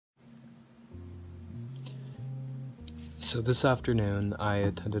So this afternoon, I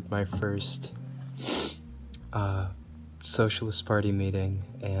attended my first Socialist Party meeting,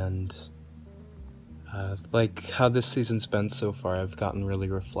 and like how this season's been so far, I've gotten really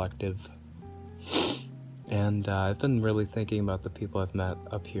reflective, and I've been really thinking about the people I've met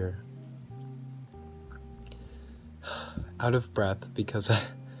up here. Out of breath because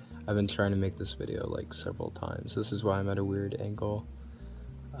I've been trying to make this video like several times. This is why I'm at a weird angle,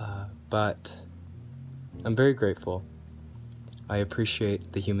 but I'm very grateful. I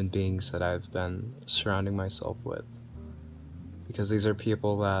appreciate the human beings that I've been surrounding myself with, because these are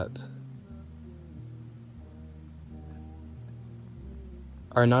people that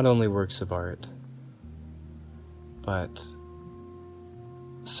are not only works of art, but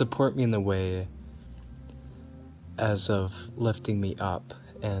support me in the way as of lifting me up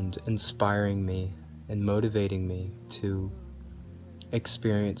and inspiring me and motivating me to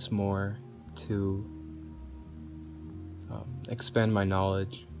experience more, to expand my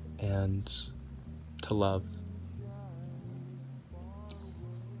knowledge, and to love.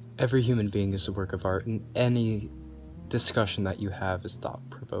 Every human being is a work of art, and any discussion that you have is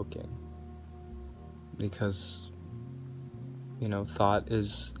thought-provoking, because, you know, thought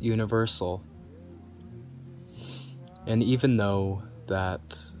is universal. And even though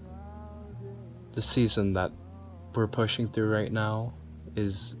that the season that we're pushing through right now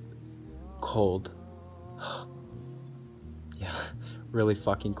is cold, yeah, really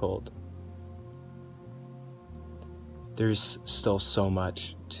fucking cold, there's still so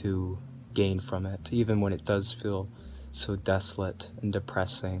much to gain from it, even when it does feel so desolate and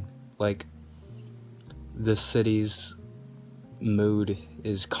depressing. Like, the city's mood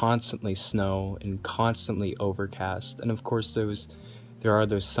is constantly snow and constantly overcast, and of course there are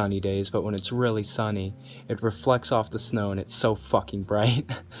those sunny days, but when it's really sunny, it reflects off the snow and it's so fucking bright.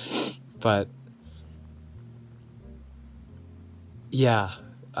 But yeah,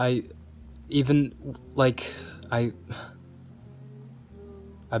 I've been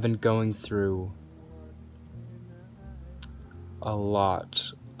going through a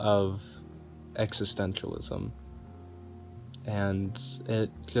lot of existentialism, and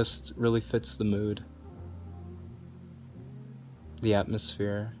it just really fits the mood, the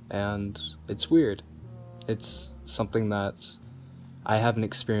atmosphere, and it's weird. It's something that I haven't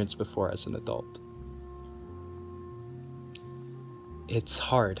experienced before as an adult. It's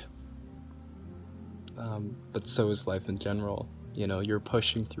hard, but so is life in general. You know, you're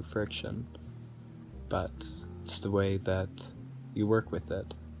pushing through friction, but it's the way that you work with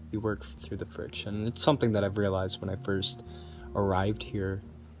it. You work through the friction. And it's something that I've realized when I first arrived here,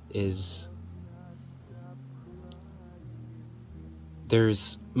 is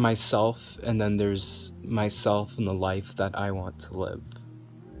there's myself, and then there's myself and the life that I want to live.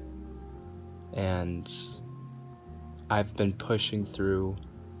 And I've been pushing through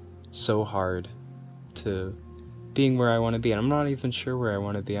so hard to being where I want to be, and I'm not even sure where I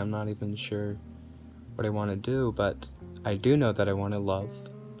want to be. I'm not even sure what I want to do, but I do know that I want to love.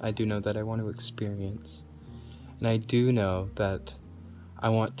 I do know that I want to experience. And I do know that I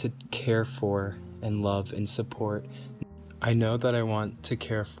want to care for and love and support. I know that I want to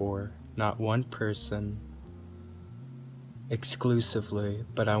care for not one person exclusively,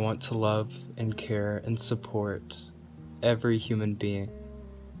 but I want to love and care and support every human being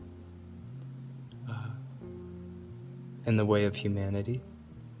in the way of humanity.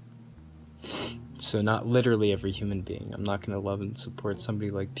 So not literally every human being. I'm not going to love and support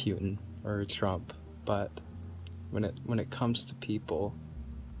somebody like Putin or Trump, but when it comes to people,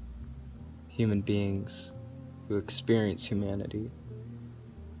 human beings who experience humanity,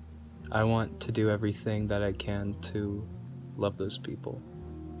 I want to do everything that I can to love those people.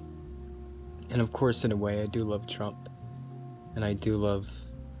 And of course, in a way, I do love Trump, and I do love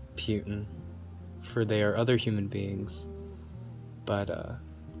Putin, for they are other human beings, but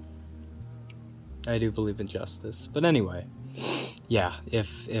I do believe in justice. But anyway, yeah,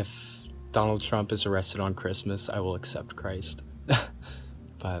 if Donald Trump is arrested on Christmas, I will accept Christ.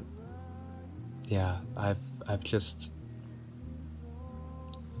 But yeah, I've just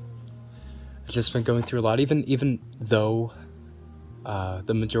been going through a lot, even though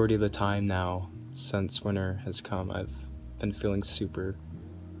the majority of the time now, since winter has come, I've been feeling super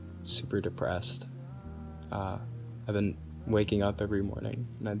depressed. I've been waking up every morning,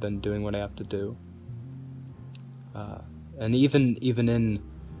 and I've been doing what I have to do. And even in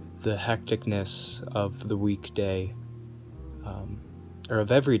the hecticness of the weekday, or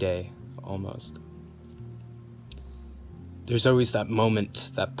of every day almost, there's always that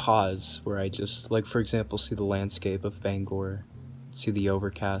moment, that pause, where I just, like, for example, see the landscape of Bangor, see the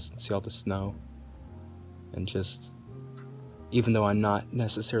overcast, and see all the snow, and just even though I'm not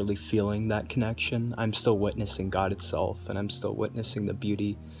necessarily feeling that connection, I'm still witnessing God itself, and I'm still witnessing the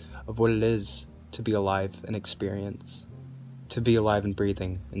beauty of what it is to be alive and experience, to be alive and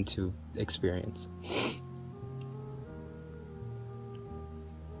breathing and to experience.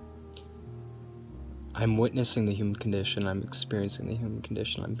 I'm witnessing the human condition, I'm experiencing the human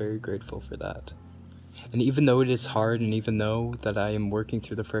condition. I'm very grateful for that. And even though it is hard, and even though that I am working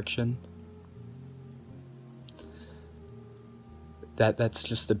through the friction, that's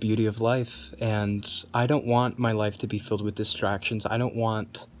just the beauty of life. And I don't want my life to be filled with distractions. I don't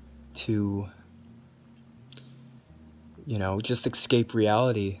want to, you know, just escape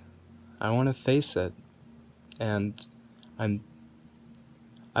reality. I want to face it. And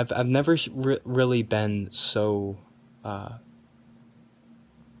I've never really been so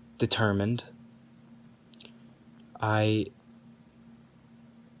determined. I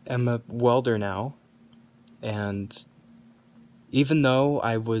am a welder now, and even though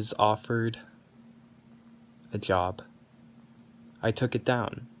I was offered a job, I took it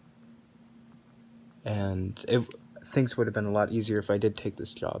down. And things would have been a lot easier if I did take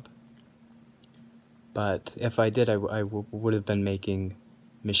this job. But if I did, I would have been making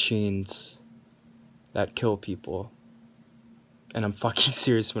machines that kill people. And I'm fucking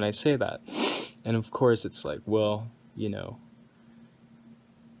serious when I say that. And of course it's like, well, you know,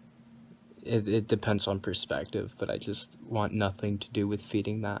 it depends on perspective, but I just want nothing to do with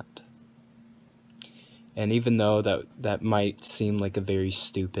feeding that. And even though that might seem like a very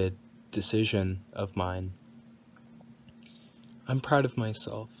stupid decision of mine, I'm proud of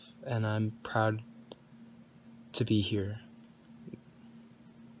myself, and I'm proud to be here.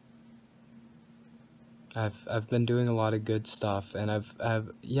 I've been doing a lot of good stuff, and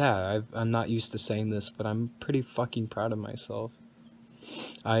I'm not used to saying this, but I'm pretty fucking proud of myself.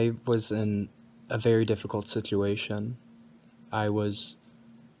 I was in a very difficult situation. I was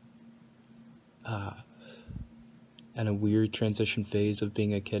in a weird transition phase of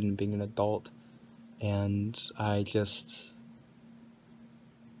being a kid and being an adult, and I just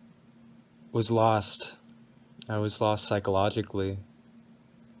was lost. I was lost psychologically.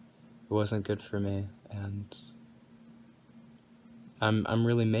 It wasn't good for me, and I'm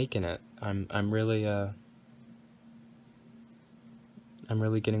really making it. I'm really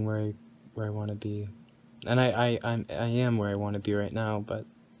getting where I want to be, and I am where I want to be right now, but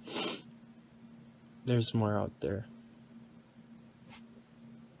there's more out there.